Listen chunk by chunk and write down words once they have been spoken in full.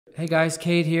Hey guys,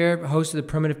 Kate here, host of the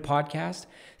Primitive Podcast.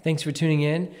 Thanks for tuning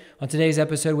in. On today's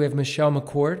episode, we have Michelle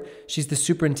McCord. She's the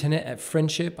superintendent at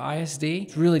Frenship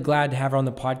ISD. Really glad to have her on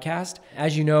the podcast.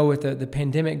 As you know, with the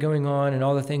pandemic going on and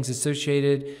all the things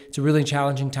associated, it's a really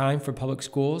challenging time for public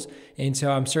schools. And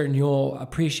so I'm certain you'll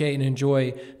appreciate and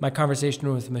enjoy my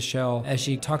conversation with Michelle as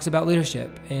she talks about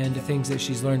leadership and the things that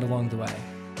she's learned along the way.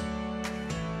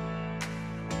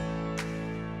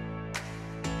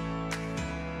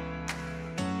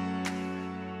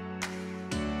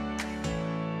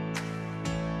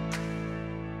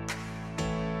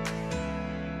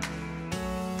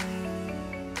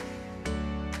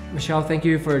 Michelle, thank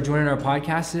you for joining our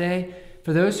podcast today.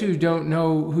 For those who don't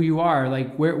know who you are,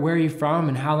 like where are you from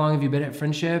and how long have you been at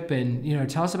Frenship? And,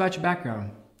 tell us about your background.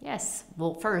 Yes.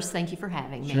 Well, first, thank you for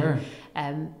having me. Sure.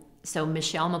 So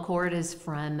Michelle McCord is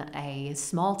from a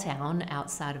small town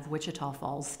outside of Wichita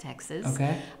Falls, Texas.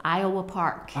 Okay. Iowa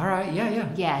Park. All right.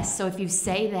 Yeah. Yes. So if you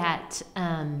say that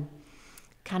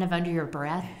kind of under your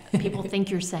breath, people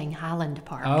think you're saying Highland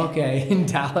Park. Okay. In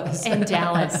Dallas. In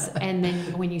Dallas. And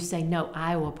then when you say, no,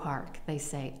 Iowa Park, they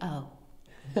say, oh.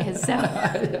 And so,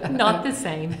 not the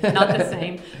same,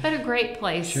 but a great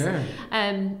place. Sure.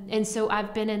 And so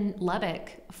I've been in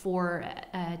Lubbock for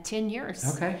 10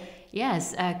 years. Okay.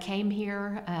 Yes, came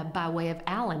here by way of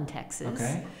Allen, Texas.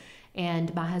 Okay.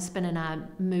 And my husband and I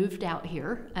moved out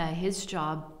here. His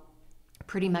job,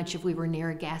 pretty much if we were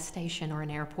near a gas station or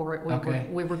an airport,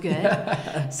 we were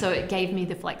good. So it gave me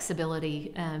the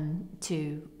flexibility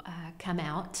to come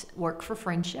out, work for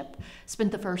Frenship.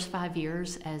 Spent the first 5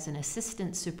 years as an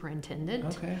assistant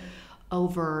superintendent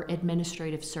over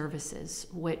administrative services,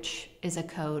 which is a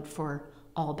code for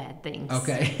all bad things.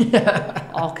 Okay.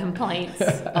 All complaints,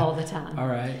 all the time. All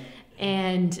right.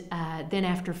 And then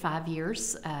after 5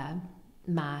 years,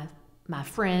 my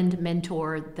friend,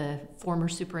 mentor, the former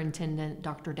superintendent,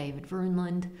 Dr. David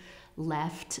Vroonland,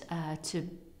 left to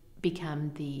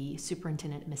become the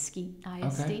superintendent at Mesquite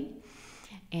ISD. Okay.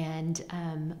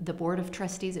 And the board of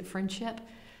trustees at Frenship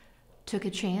took a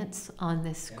chance on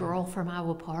this girl from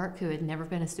Iowa Park who had never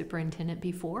been a superintendent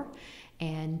before.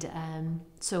 And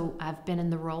so I've been in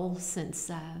the role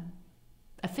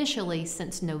officially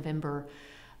since November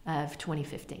of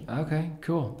 2015. Okay,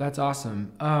 cool. That's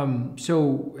awesome.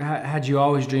 So had you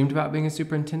always dreamed about being a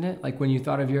superintendent? Like when you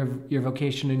thought of your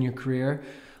vocation and your career,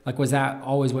 like was that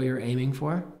always what you were aiming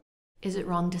for? Is it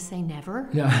wrong to say never?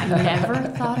 No. I never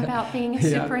thought about being a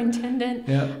superintendent.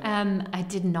 Yeah. I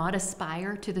did not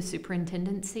aspire to the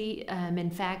superintendency.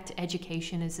 In fact,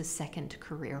 education is a second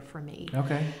career for me.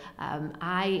 Okay.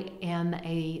 I am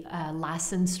a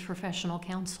licensed professional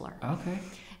counselor. Okay.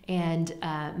 And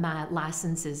my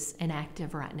license is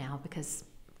inactive right now because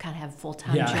I kind of have a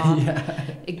full-time job,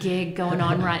 a gig going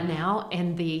on right now,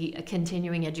 and the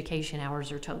continuing education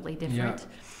hours are totally different.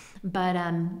 Yeah. But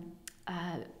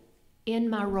in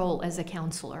my role as a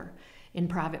counselor in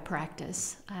private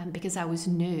practice, because I was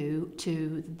new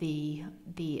to the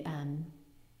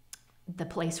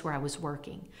place where I was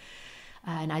working,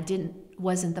 and I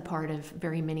wasn't the part of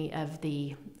very many of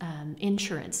the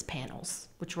insurance panels,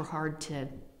 which were hard to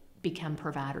become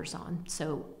providers on.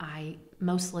 So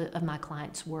most of my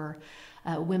clients were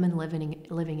women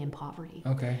living in poverty.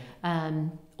 Okay.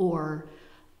 Or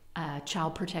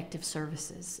child protective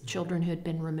services, children who had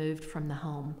been removed from the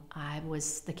home. I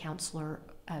was the counselor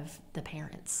of the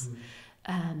parents.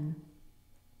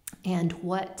 And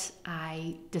what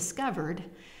I discovered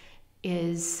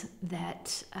is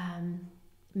that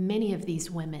many of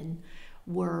these women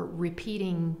were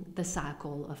repeating the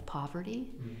cycle of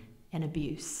poverty and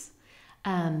abuse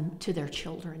to their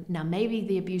children. Now, maybe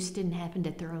the abuse didn't happen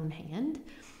at their own hand,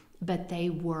 but they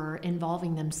were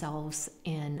involving themselves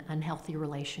in unhealthy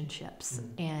relationships.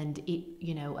 And,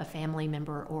 a family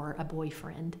member or a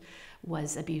boyfriend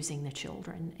was abusing the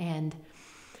children. And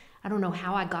I don't know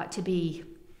how I got to be,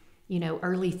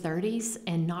 early 30s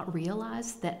and not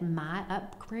realize that my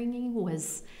upbringing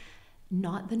was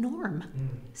not the norm.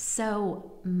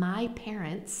 So my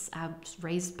parents, I was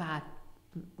raised by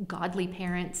godly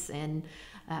parents and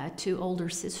 2 older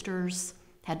sisters,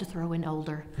 had to throw in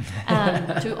older,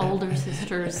 2 older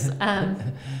sisters.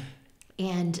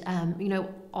 And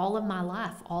all of my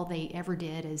life, all they ever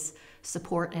did is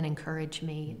support and encourage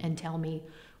me and tell me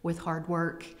with hard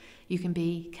work, you can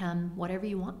become whatever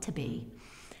you want to be.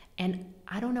 And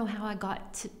I don't know how I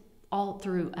got to all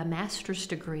through a master's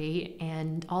degree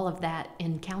and all of that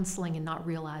in counseling and not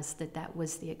realize that that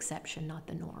was the exception, not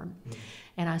the norm.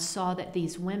 And I saw that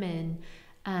these women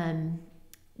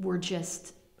were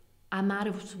just, I might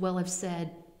as well have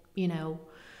said,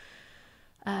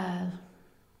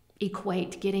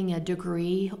 equate getting a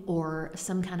degree or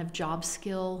some kind of job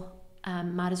skill.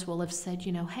 Might as well have said,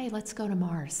 hey, let's go to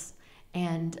Mars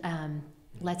and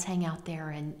let's hang out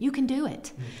there and you can do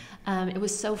it. It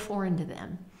was so foreign to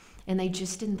them and they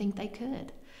just didn't think they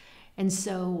could. And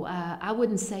so I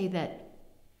wouldn't say that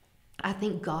I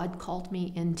think God called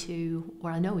me into,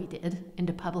 or I know he did,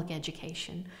 into public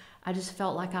education. I just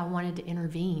felt like I wanted to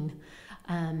intervene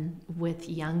with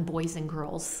young boys and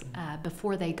girls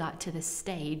before they got to the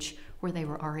stage where they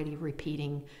were already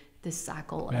repeating this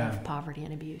cycle of poverty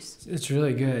and abuse. It's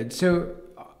really good. So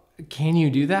can you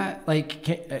do that?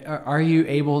 Are you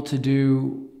able to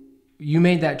do, you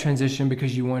made that transition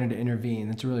because you wanted to intervene.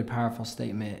 That's a really powerful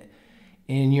statement.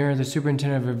 And you're the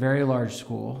superintendent of a very large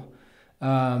school.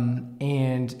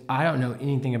 And I don't know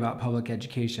anything about public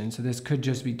education, so this could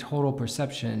just be total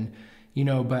perception,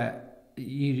 but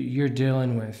you're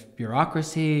dealing with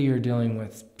bureaucracy, you're dealing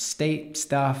with state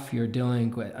stuff, you're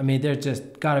dealing with, there's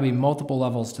just got to be multiple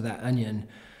levels to that onion.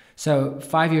 So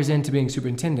 5 years into being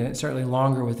superintendent, certainly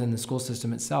longer within the school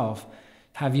system itself,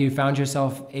 have you found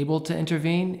yourself able to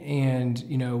intervene? And,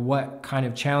 what kind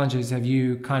of challenges have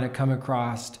you kind of come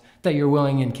across that you're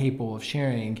willing and capable of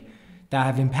sharing that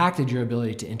have impacted your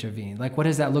ability to intervene? Like, what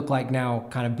does that look like now,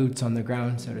 kind of boots on the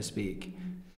ground, so to speak?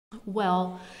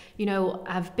 Well,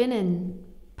 I've been in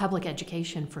public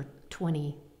education for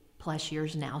 20 plus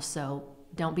years now, so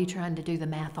don't be trying to do the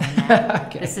math on that.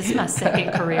 Okay. This is my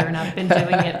second career, and I've been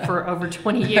doing it for over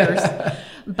 20 years.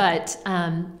 But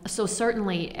so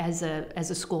certainly as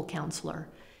a school counselor,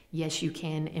 yes, you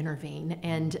can intervene.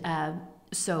 And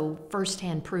so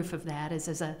firsthand proof of that is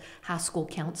as a high school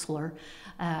counselor,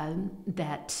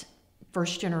 that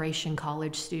first generation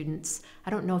college students, I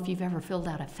don't know if you've ever filled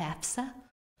out a FAFSA.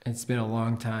 It's been a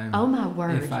long time. Oh my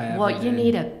word. Well, you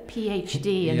need a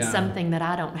PhD in something that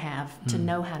I don't have to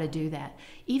know how to do that.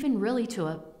 Even really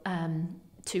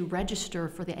to register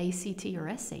for the ACT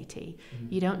or SAT.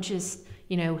 You don't just,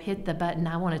 hit the button,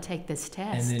 I want to take this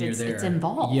test. And then you're there. It's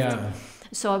involved. Yeah.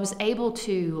 So I was able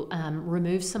to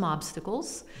remove some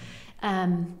obstacles.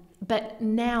 But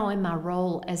now in my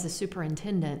role as a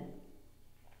superintendent,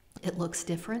 it looks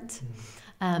different.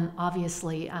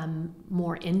 Obviously, I'm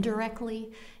more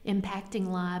indirectly impacting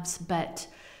lives, but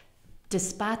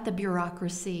despite the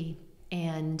bureaucracy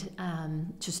and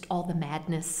just all the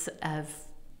madness of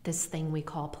this thing we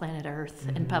call planet Earth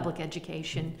and public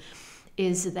education,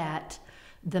 is that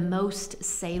the most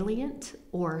salient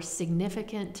or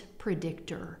significant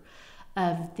predictor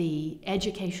of the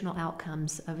educational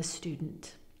outcomes of a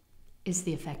student is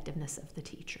the effectiveness of the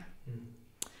teacher.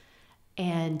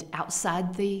 And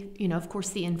outside the, of course,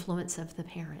 the influence of the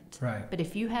parent. Right. But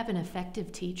if you have an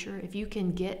effective teacher, if you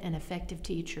can get an effective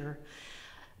teacher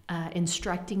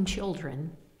instructing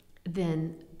children,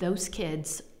 then those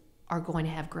kids are going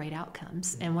to have great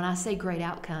outcomes. And when I say great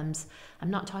outcomes, I'm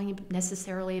not talking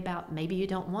necessarily about maybe you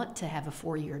don't want to have a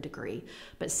 4-year degree,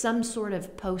 but some sort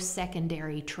of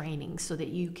post-secondary training so that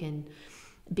you can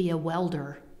be a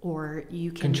welder, or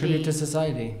you can contribute to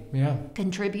society.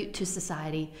 Contribute to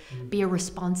society, be a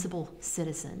responsible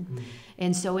citizen.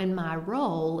 And so in my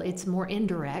role, it's more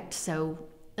indirect. So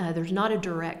there's not a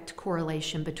direct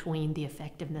correlation between the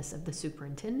effectiveness of the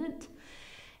superintendent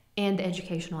and the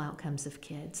educational outcomes of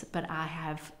kids. But I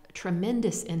have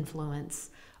tremendous influence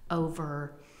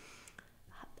over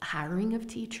hiring of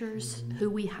teachers, who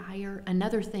we hire.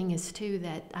 Another thing is too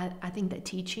that I think that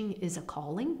teaching is a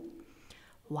calling.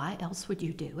 Why else would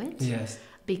you do it? Yes.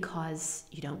 Because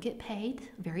you don't get paid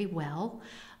very well.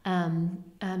 Kind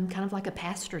of like a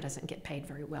pastor doesn't get paid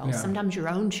very well. Yeah. Sometimes your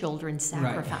own children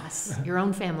sacrifice, your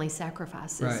own family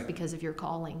sacrifices because of your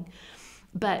calling.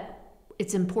 But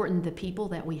it's important the people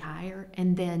that we hire,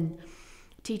 and then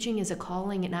teaching is a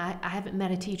calling, and I haven't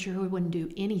met a teacher who wouldn't do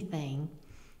anything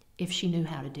if she knew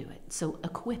how to do it. So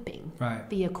equipping,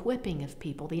 the equipping of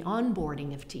people, the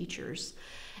onboarding of teachers.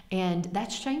 And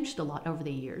that's changed a lot over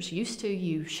the years. Used to,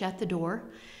 you shut the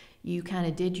door, you kind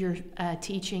of did your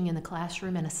teaching in the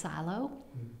classroom in a silo.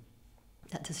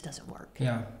 That just doesn't work.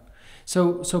 Yeah.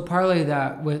 So parlay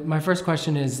that with my first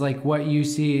question is like what you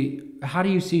see. How do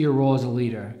you see your role as a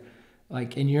leader?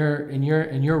 Like in your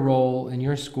role in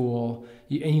your school,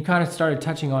 and you kind of started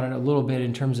touching on it a little bit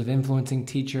in terms of influencing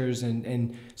teachers,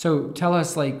 and so tell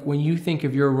us, like, when you think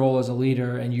of your role as a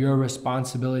leader and your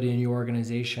responsibility in your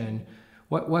organization,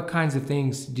 what kinds of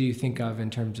things do you think of in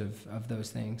terms of those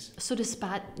things? So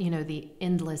despite the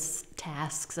endless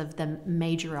tasks of the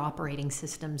major operating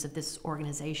systems of this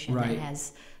organization that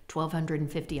has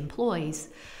 1,250 employees,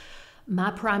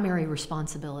 my primary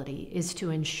responsibility is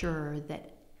to ensure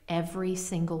that every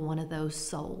single one of those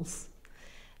souls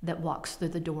that walks through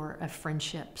the door of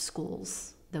Frenship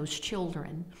schools, those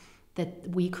children, that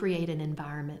we create an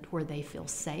environment where they feel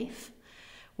safe,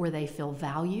 where they feel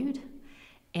valued,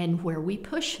 and where we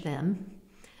push them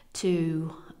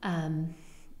to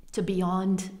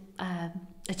beyond,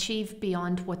 achieve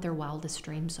beyond what their wildest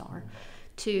dreams are,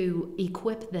 to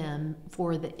equip them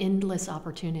for the endless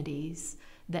opportunities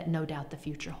that no doubt the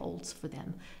future holds for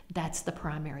them. That's the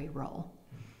primary role.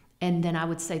 And then I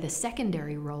would say the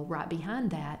secondary role right behind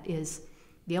that is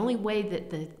the only way that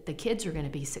the kids are going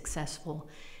to be successful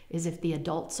is if the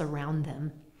adults around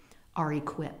them are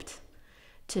equipped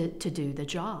to do the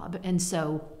job. And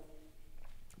so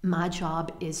my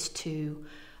job is to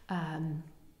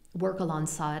work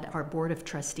alongside our board of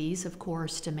trustees, of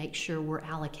course, to make sure we're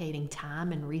allocating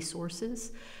time and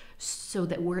resources so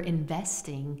that we're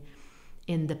investing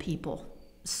in the people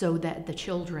so that the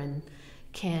children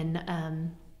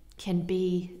can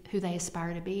be who they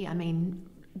aspire to be. I mean,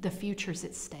 the future's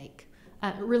at stake.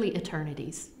 Really,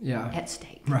 eternity's at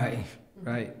stake. Right.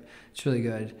 It's really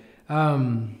good.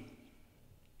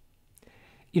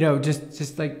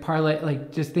 Just like parlay,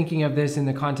 like just thinking of this in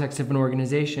the context of an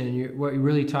organization, what you're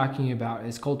really talking about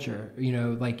is culture.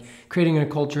 Like creating a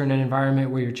culture and an environment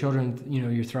where your children,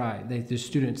 you thrive. The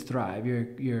students thrive.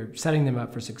 You're setting them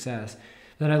up for success.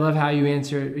 Then I love how you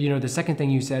answer. The second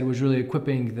thing you said was really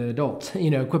equipping the adults.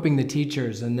 Equipping the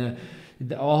teachers and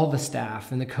all the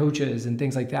staff and the coaches and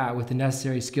things like that with the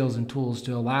necessary skills and tools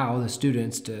to allow the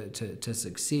students to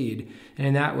succeed. And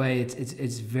in that way,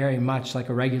 it's very much like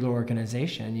a regular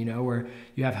organization, where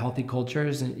you have healthy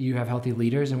cultures and you have healthy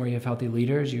leaders, and where you have healthy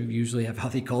leaders, you usually have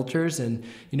healthy cultures, and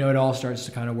it all starts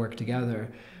to kind of work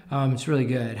together. It's really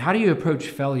good. How do you approach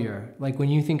failure? Like when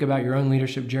you think about your own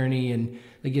leadership journey, and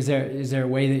like is there a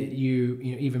way that you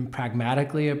even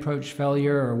pragmatically approach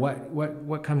failure, or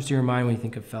what comes to your mind when you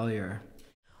think of failure?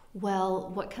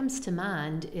 Well, what comes to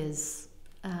mind is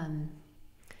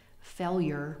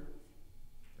failure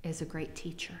is a great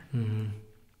teacher. Mm-hmm.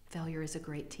 Failure is a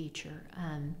great teacher.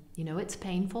 It's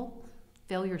painful.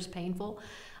 Failure is painful.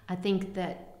 I think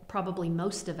that probably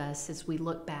most of us, as we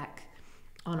look back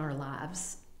on our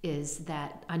lives, is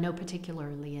that I know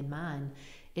particularly in mine,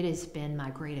 it has been my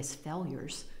greatest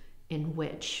failures in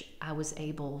which I was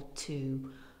able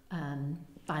to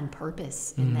find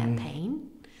purpose in that pain.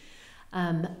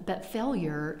 But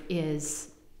failure is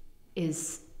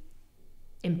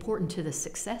important to the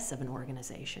success of an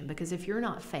organization, because if you're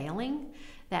not failing,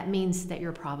 that means that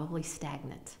you're probably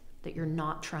stagnant, that you're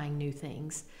not trying new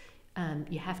things.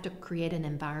 You have to create an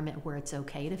environment where it's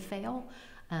okay to fail.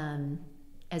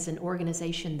 As an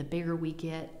organization, the bigger we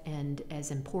get and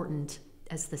as important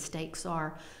as the stakes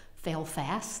are, fail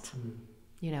fast,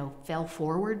 fail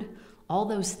forward. All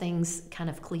those things, kind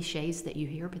of cliches that you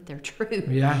hear, but they're true.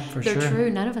 Yeah, for sure. They're true.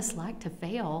 None of us like to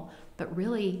fail, but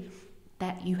really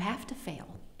that you have to fail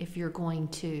if you're going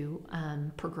to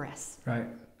progress. Right.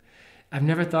 I've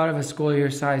never thought of a school your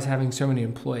size having so many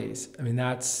employees. I mean,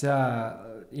 that's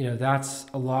a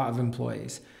lot of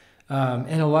employees.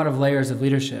 And a lot of layers of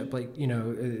leadership. Like,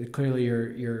 clearly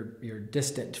you're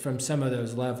distant from some of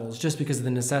those levels just because of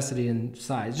the necessity and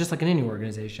size, just like in any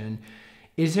organization.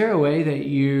 Is there a way that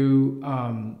you,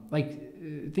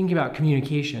 thinking about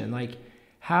communication, like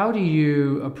how do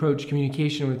you approach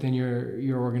communication within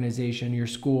your organization, your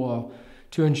school,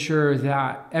 to ensure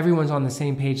that everyone's on the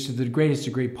same page to the greatest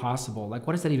degree possible? Like,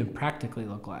 what does that even practically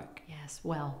look like? Yes,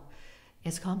 well,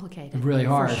 it's complicated. It's really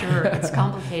hard. For sure. It's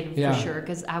complicated Yeah. for sure,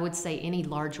 because I would say any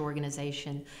large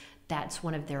organization, that's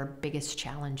one of their biggest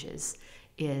challenges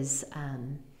is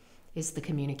the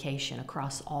communication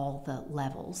across all the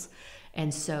levels.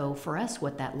 And so for us,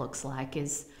 what that looks like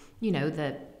is,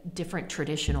 the different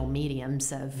traditional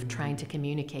mediums of trying to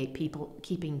communicate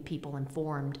keeping people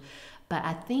informed. But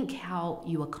I think how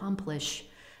you accomplish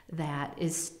that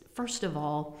is, first of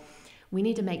all, we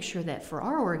need to make sure that for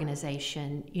our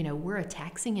organization, we're a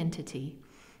taxing entity.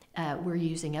 We're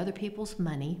using other people's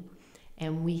money,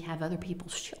 and we have other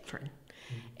people's children.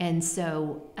 And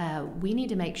so we need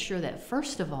to make sure that,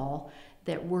 first of all,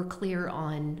 that we're clear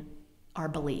on our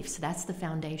beliefs. That's the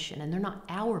foundation. And they're not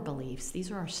our beliefs.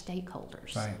 These are our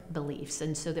stakeholders' beliefs.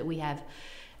 And so that we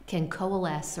can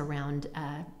coalesce around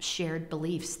shared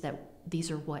beliefs that these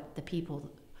are what the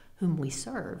people whom we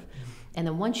serve. And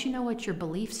then once you know what your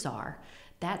beliefs are,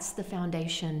 that's the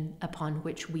foundation upon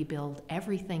which we build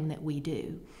everything that we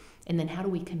do. And then how do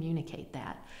we communicate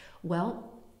that?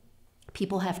 Well,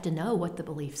 people have to know what the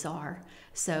beliefs are.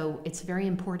 So it's very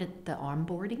important, the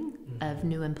onboarding of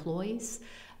new employees,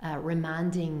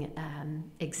 reminding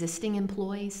existing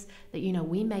employees that,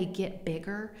 we may get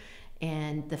bigger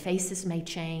and the faces may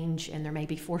change, and there may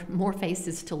be more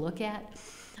faces to look at,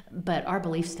 but our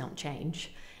beliefs don't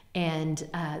change. And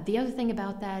the other thing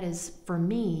about that is, for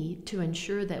me, to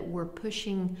ensure that we're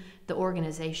pushing the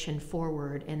organization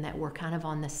forward and that we're kind of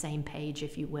on the same page,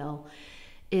 if you will,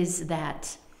 is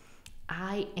that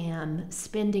I am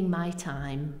spending my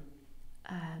time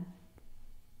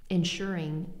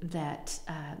ensuring that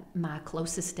my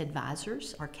closest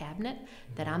advisors, our cabinet,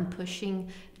 that I'm pushing,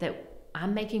 that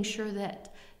I'm making sure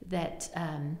that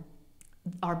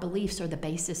our beliefs are the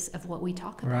basis of what we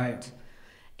talk about. Right.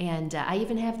 And I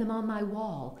even have them on my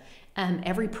wall,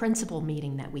 every principal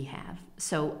meeting that we have.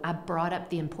 So I brought up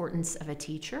the importance of a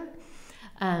teacher.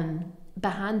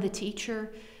 Behind the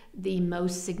teacher, the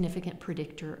most significant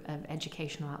predictor of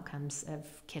educational outcomes of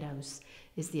kiddos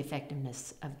is the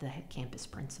effectiveness of the campus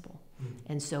principal.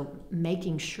 And so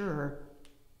making sure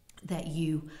that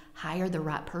you hire the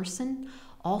right person.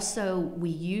 Also, we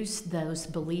use those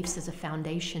beliefs as a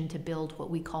foundation to build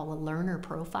what we call a learner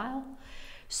profile.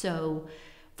 So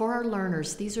for our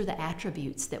learners, these are the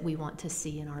attributes that we want to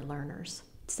see in our learners.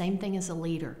 Same thing as a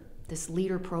leader, this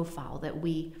leader profile that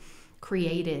we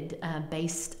created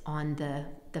based on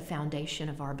the foundation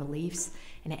of our beliefs.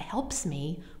 And it helps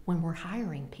me when we're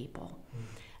hiring people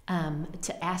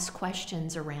to ask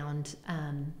questions around,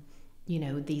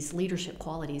 these leadership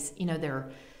qualities. There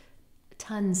are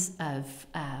tons of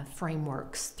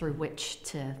frameworks through which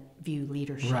to view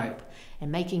leadership, right,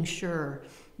 and making sure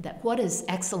that what does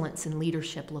excellence in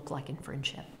leadership look like in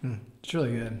Frenship. It's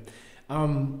really good.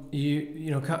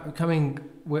 Coming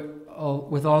with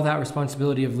all that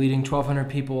responsibility of leading 1,200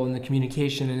 people in the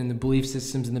communication and in the belief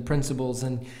systems and the principles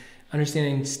and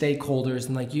understanding stakeholders,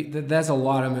 and that's a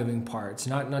lot of moving parts.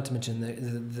 Not to mention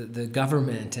the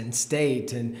government and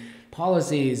state and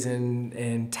policies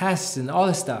and tests and all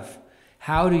this stuff.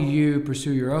 How do you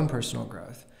pursue your own personal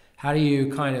growth? How do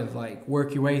you kind of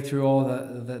work your way through all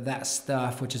that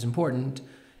stuff, which is important,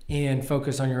 and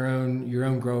focus on your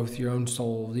own growth, your own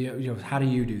soul? How do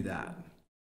you do that?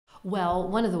 Well,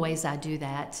 one of the ways I do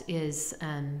that is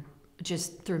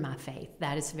just through my faith.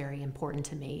 That is very important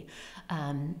to me.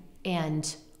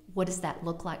 And what does that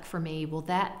look like for me? Well,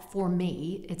 that for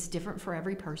me, it's different for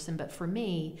every person, but for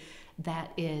me,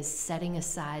 that is setting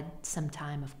aside some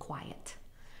time of quiet.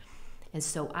 And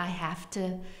so I have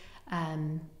to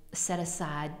set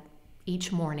aside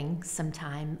each morning some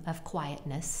time of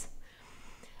quietness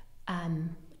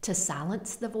to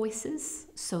silence the voices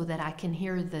so that I can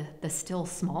hear the still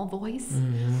small voice.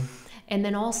 Mm-hmm. And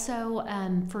then also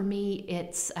for me,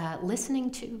 it's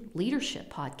listening to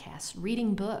leadership podcasts,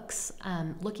 reading books,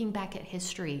 looking back at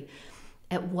history,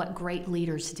 at what great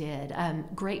leaders did.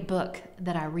 Great book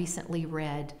that I recently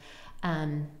read,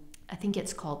 I think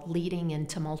it's called Leading in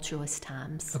Tumultuous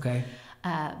Times. Okay.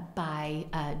 By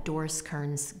Doris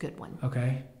Kearns Goodwin.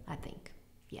 Okay. I think,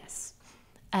 yes.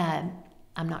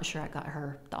 I'm not sure I got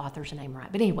the author's name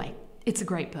right, but anyway, it's a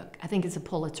great book. I think it's a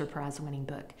Pulitzer Prize winning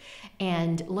book.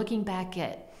 And looking back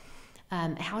at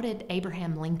how did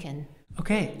Abraham Lincoln...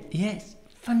 Okay, yes,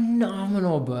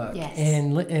 phenomenal book. Yes.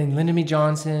 And Lyndon B.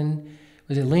 Johnson,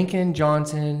 was it Lincoln,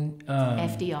 Johnson?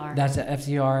 FDR. That's a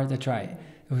FDR, that's right.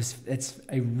 It's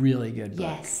a really good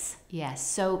book. Yes.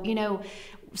 So,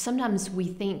 sometimes we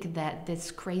think that this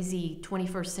crazy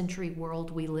 21st century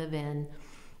world we live in,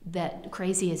 that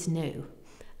crazy is new.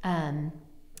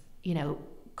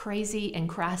 Crazy and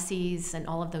crises and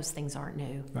all of those things aren't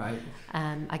new. Right.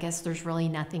 I guess there's really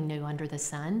nothing new under the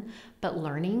sun, but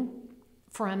learning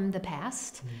from the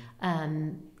past,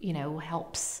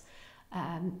 helps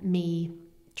me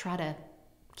try to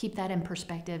keep that in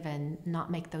perspective and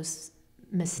not make those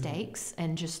mistakes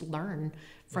and just learn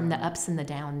from the ups and the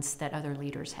downs that other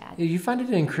leaders had. You find it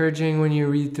encouraging when you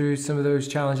read through some of those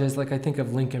challenges? I think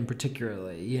of Lincoln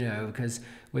particularly, because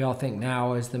we all think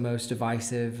now is the most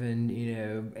divisive and,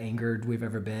 angered we've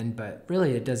ever been, but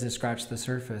really it doesn't scratch the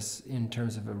surface in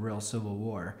terms of a real civil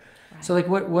war. Right. So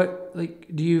what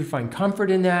do you find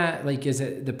comfort in that? Is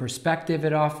it the perspective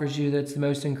it offers you that's the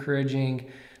most encouraging?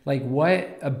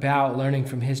 What about learning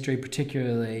from history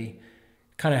particularly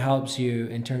kind of helps you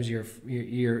in terms of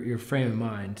your frame of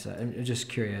mind? So I'm just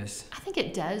curious. I think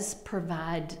it does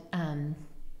provide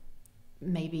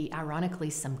maybe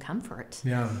ironically some comfort.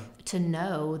 Yeah. To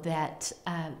know that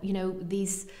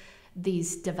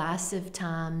these divisive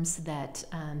times that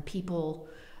people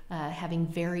having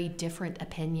very different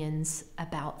opinions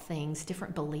about things,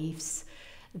 different beliefs,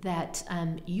 that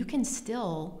you can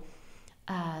still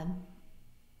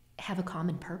have a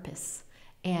common purpose.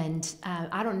 And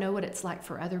I don't know what it's like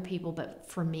for other people, but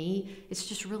for me, it's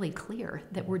just really clear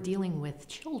that we're dealing with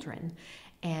children.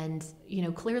 And, you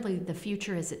know, clearly the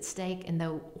future is at stake. And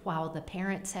though while the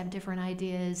parents have different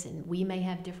ideas and we may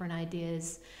have different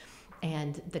ideas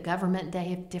and the government, they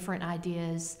have different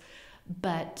ideas,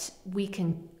 but we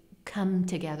can come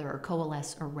together or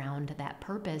coalesce around that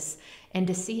purpose and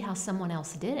to see how someone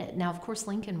else did it. Now, of course,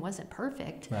 Lincoln wasn't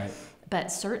perfect, right,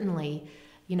 but certainly,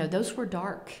 you know, those were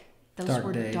dark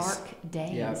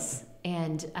days. Yep.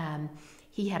 And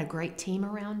he had a great team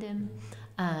around him.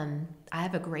 I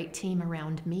have a great team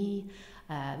around me,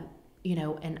 you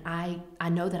know, and I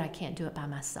know that I can't do it by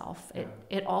myself.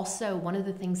 It also, one of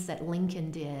the things that Lincoln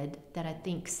did that I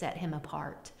think set him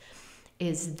apart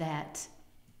is that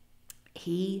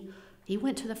he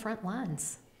went to the front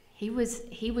lines. He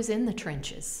was in the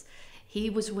trenches. He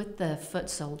was with the foot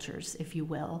soldiers, if you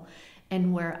will.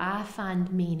 And where I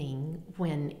find meaning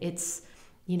when it's,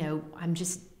 you know, I'm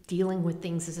just dealing with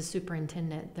things as a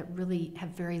superintendent that really have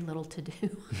very little to do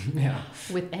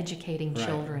with educating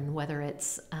children, whether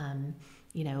it's,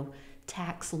 you know,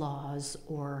 tax laws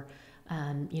or,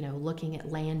 you know, looking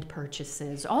at land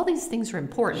purchases. All these things are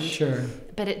important, sure,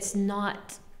 but it's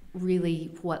not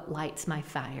really what lights my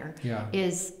fire.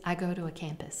 Is I go to a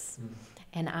campus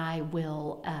and I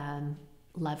will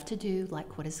love to do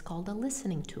like what is called a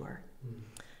listening tour.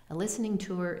 A listening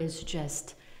tour is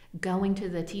just going to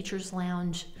the teacher's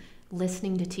lounge,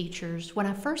 listening to teachers. When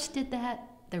I first did that,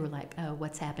 they were like, "Oh,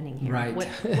 what's happening here? Right.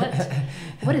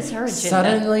 What is her agenda?"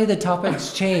 Suddenly, the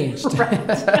topic's changed.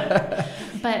 Right.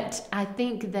 But I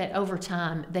think that over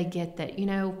time, they get that, you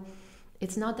know,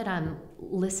 it's not that I'm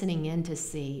listening in to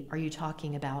see, are you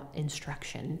talking about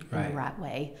instruction in the right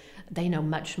way? They know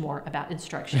much more about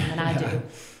instruction than I do.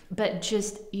 But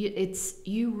just, it's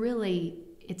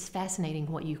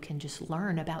fascinating what you can just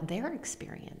learn about their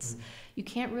experience. You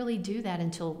can't really do that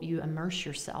until you immerse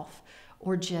yourself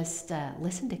or just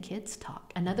listen to kids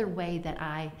talk. Another way that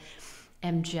I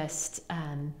am just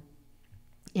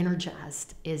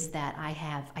energized is that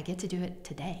I get to do it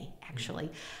today,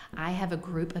 actually. I have a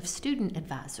group of student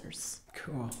advisors.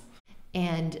 Cool.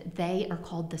 And they are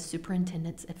called the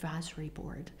Superintendent's Advisory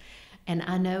Board. And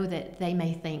I know that they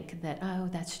may think that, oh,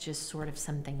 that's just sort of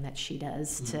something that she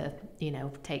does to, you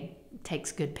know,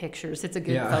 takes good pictures. It's a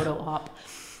good photo op.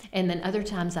 And then other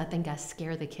times I think I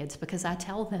scare the kids because I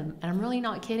tell them, and I'm really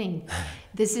not kidding,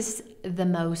 this is the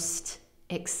most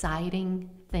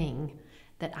exciting thing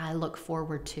that I look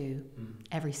forward to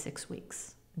every 6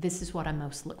 weeks. This is what I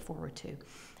most look forward to.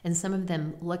 And some of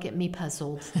them look at me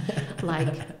puzzled,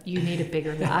 like, you need a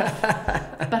bigger life.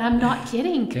 But I'm not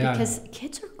kidding, because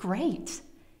kids are great.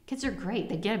 Kids are great.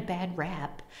 They get a bad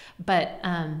rap. But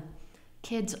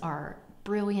kids are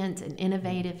brilliant and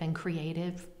innovative and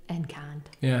creative and kind.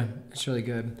 Yeah, it's really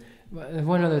good.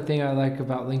 One other thing I like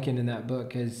about Lincoln in that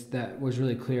book is that was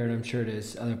really clear, and I'm sure it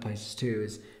is other places too,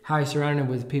 is how he surrounded him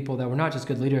with people that were not just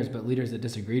good leaders, but leaders that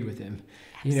disagreed with him.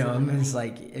 Absolutely. You know, I mean, it's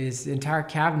like his entire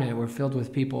cabinet were filled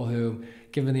with people who,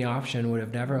 given the option, would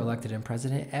have never elected him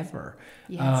president ever.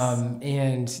 Yes.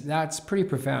 And that's pretty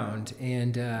profound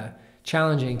and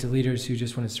challenging to leaders who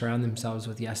just want to surround themselves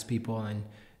with yes people. And,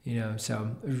 you know,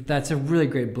 so that's a really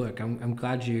great book. I'm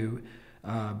glad you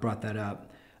brought that up.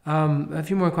 A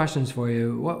few more questions for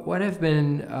you. What have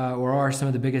been or are some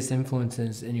of the biggest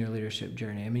influences in your leadership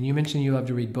journey? I mean, you mentioned you love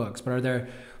to read books, but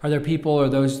are there people or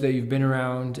those that you've been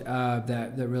around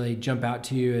that really jump out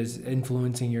to you as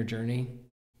influencing your journey?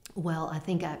 Well, I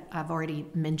think I've already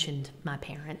mentioned my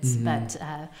parents, but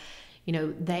you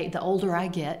know, the older I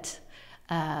get,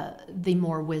 the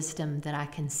more wisdom that I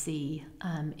can see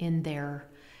in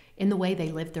the way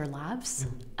they live their lives.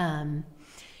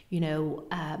 You know.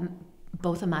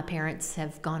 Both of my parents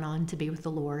have gone on to be with the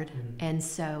Lord. And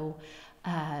so,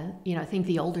 you know, I think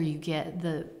the older you get,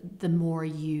 the more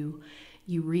you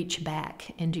reach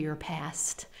back into your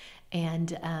past,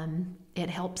 and it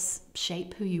helps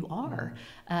shape who you are.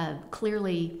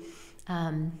 Clearly,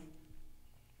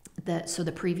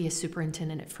 the previous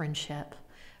superintendent at Frenship,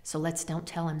 so don't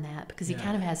tell him that, because he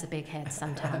kind of has a big head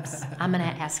sometimes. I'm going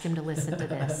to ask him to listen to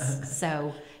this.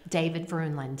 So David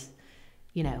Vrunland,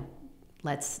 you know,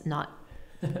 let's not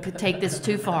take this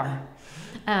too far.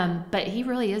 But he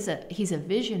really is he's a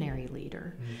visionary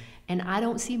leader. And I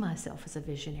don't see myself as a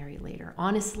visionary leader.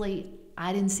 Honestly,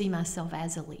 I didn't see myself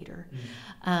as a leader.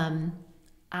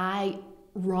 I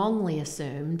wrongly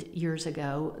assumed years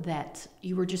ago that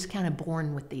you were just kind of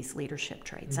born with these leadership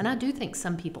traits. And I do think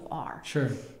some people are.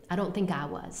 Sure. I don't think I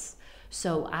was.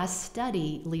 So I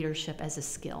study leadership as a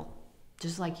skill,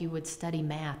 just like you would study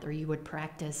math or you would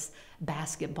practice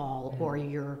basketball or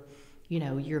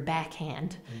your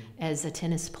backhand as a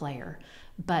tennis player.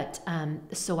 But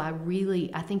so I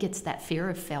think it's that fear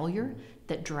of failure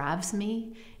that drives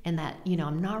me, and that,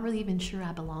 I'm not really even sure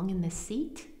I belong in this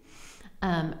seat.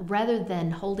 Rather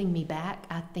than holding me back,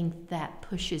 I think that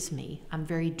pushes me. I'm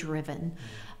very driven.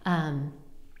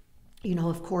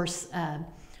 Of course,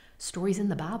 stories in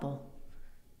the Bible.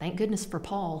 Thank goodness for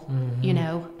Paul.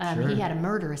 Sure. He had a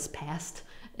murderous past,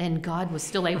 and God was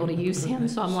still able to use him.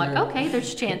 So I'm like, okay,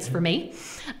 there's a chance for me.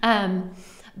 And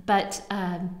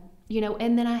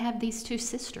then I have these two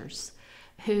sisters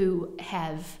who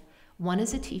one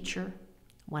is a teacher,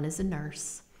 one is a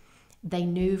nurse. They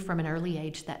knew from an early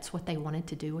age that's what they wanted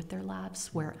to do with their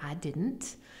lives, where I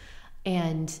didn't.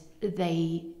 And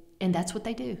that's what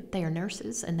they do. They are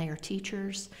nurses and they are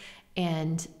teachers,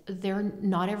 and they're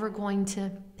not ever going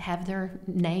to have their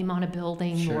name on a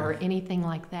building Sure. or anything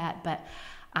like that. But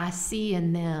I see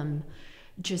in them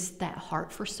just that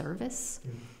heart for service.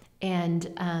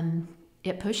 And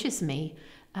it pushes me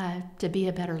to be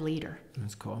a better leader.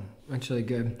 That's cool. That's really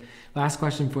good. Last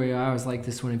question for you. I always like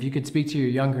this one. If you could speak to your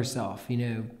younger self,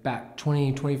 back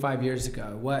 20, 25 years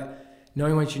ago,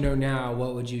 knowing what you know now,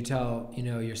 what would you tell,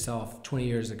 yourself 20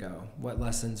 years ago? What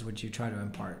lessons would you try to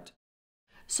impart?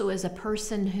 So as a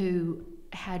person who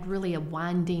had really a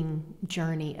winding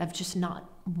journey of just not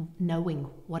knowing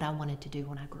what I wanted to do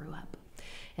when I grew up,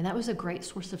 and that was a great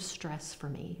source of stress for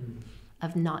me,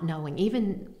 of not knowing,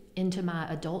 even into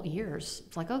my adult years.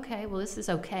 It's like, okay, well, this is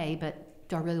okay, but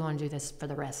do I really want to do this for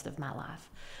the rest of my life?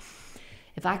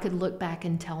 If I could look back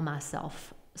and tell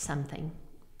myself something,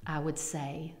 I would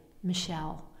say,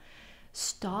 Michelle,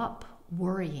 stop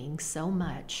worrying so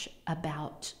much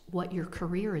about what your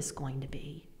career is going to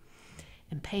be,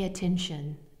 and pay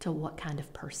attention to what kind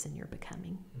of person you're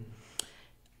becoming.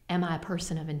 Am I a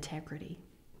person of integrity?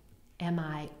 Am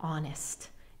I honest?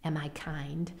 Am I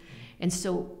kind? And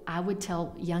so I would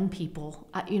tell young people,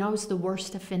 I was the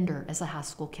worst offender as a high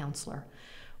school counselor.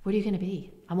 What are you going to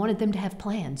be? I wanted them to have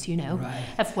plans, Right.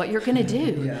 of what you're going to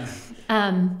do.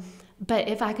 Yeah. But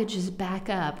if I could just back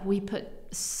up, we put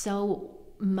so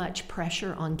much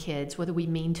pressure on kids, whether we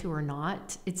mean to or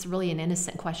not. It's really an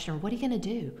innocent question. What are you going to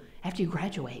do after you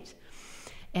graduate?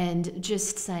 And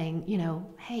just saying,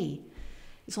 hey,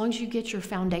 as long as you get your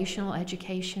foundational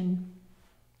education,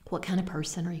 what kind of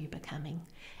person are you becoming?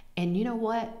 And you know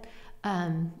what?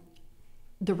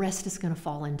 The rest is going to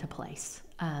fall into place.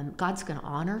 God's going to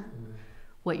honor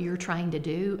what you're trying to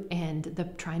do and the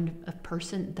kind of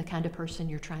person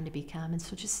you're trying to become. And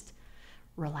so just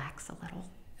relax a little.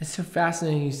 It's so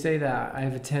fascinating you say that. I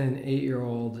have a 10 and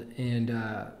 8-year-old,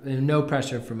 and no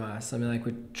pressure from us.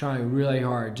 We're trying really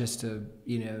hard just to,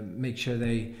 make sure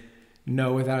they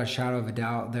know without a shadow of a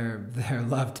doubt they're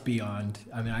loved beyond.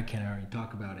 I can't already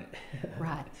talk about it.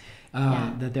 Right.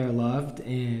 That they're loved,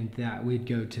 and that we'd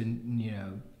go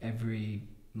to, every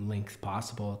length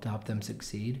possible to help them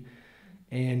succeed.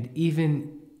 And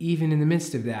even in the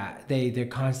midst of that, they're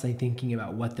constantly thinking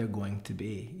about what they're going to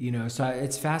be, so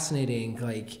it's fascinating.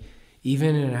 Like,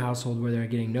 even in a household where they're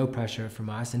getting no pressure from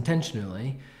us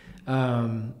intentionally,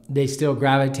 they still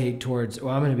gravitate towards, I'm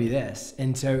going to be this.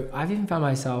 And so I've even found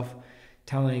myself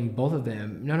telling both of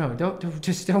them, no,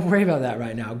 don't worry about that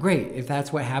right now. Great. If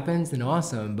that's what happens, then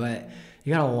awesome. But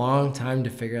you got a long time to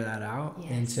figure that out.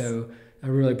 Yes. And so I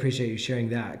really appreciate you sharing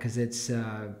that, because it's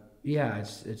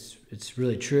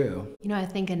really true. I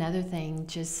think another thing,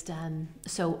 just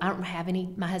so I don't have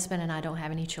any. My husband and I don't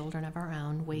have any children of our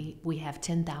own. We have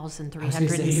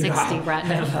 10,360 right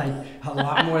now. Like a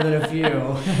lot more than a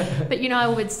few. But I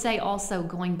would say also,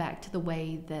 going back to the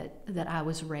way that I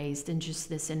was raised, in just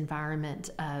this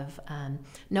environment of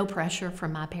no pressure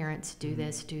from my parents, do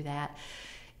this, do that.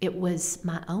 It was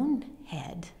my own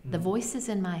head, the voices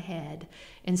in my head.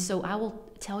 And so I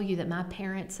will tell you that my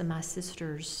parents and my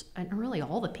sisters, and really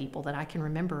all the people that I can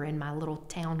remember in my little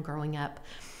town growing up,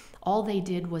 all they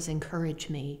did was encourage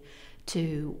me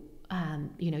to,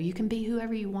 you can be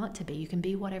whoever you want to be. You can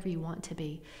be whatever you want to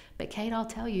be. But Kate, I'll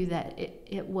tell you that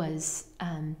it was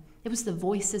the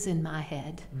voices in my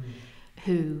head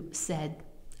who said,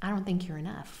 I don't think you're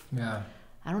enough. Yeah.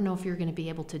 I don't know if you're going to be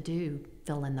able to do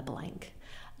fill in the blank.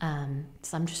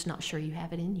 So I'm just not sure you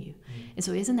have it in you. And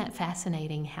so isn't that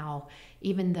fascinating how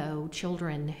even though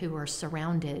children who are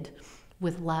surrounded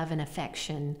with love and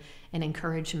affection and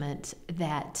encouragement,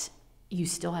 that you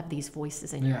still have these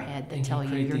voices in your head that tell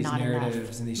you you're not enough. These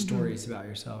narratives and these stories about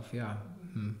yourself. Yeah.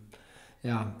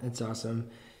 Yeah, it's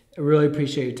awesome. I really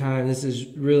appreciate your time. This is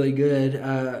really good.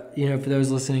 For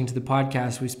those listening to the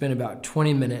podcast, we spent about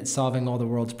 20 minutes solving all the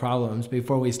world's problems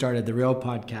before we started the real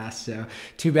podcast. So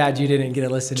too bad you didn't get to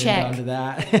listen in onto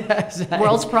that. So,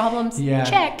 world's problems? Yeah.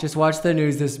 Check. Just watch the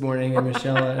news this morning, and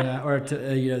Michelle,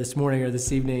 this morning or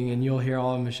this evening, and you'll hear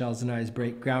all of Michelle's and I's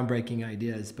groundbreaking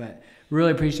ideas. But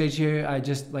really appreciate you. I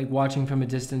just like watching from a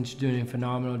distance. You're doing a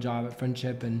phenomenal job at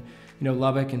Frenship, and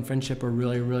Lubbock and Frenship are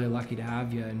really, really lucky to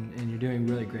have you, and you're doing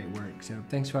really great work. So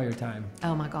thanks for all your time.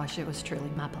 Oh my gosh, it was truly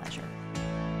my pleasure.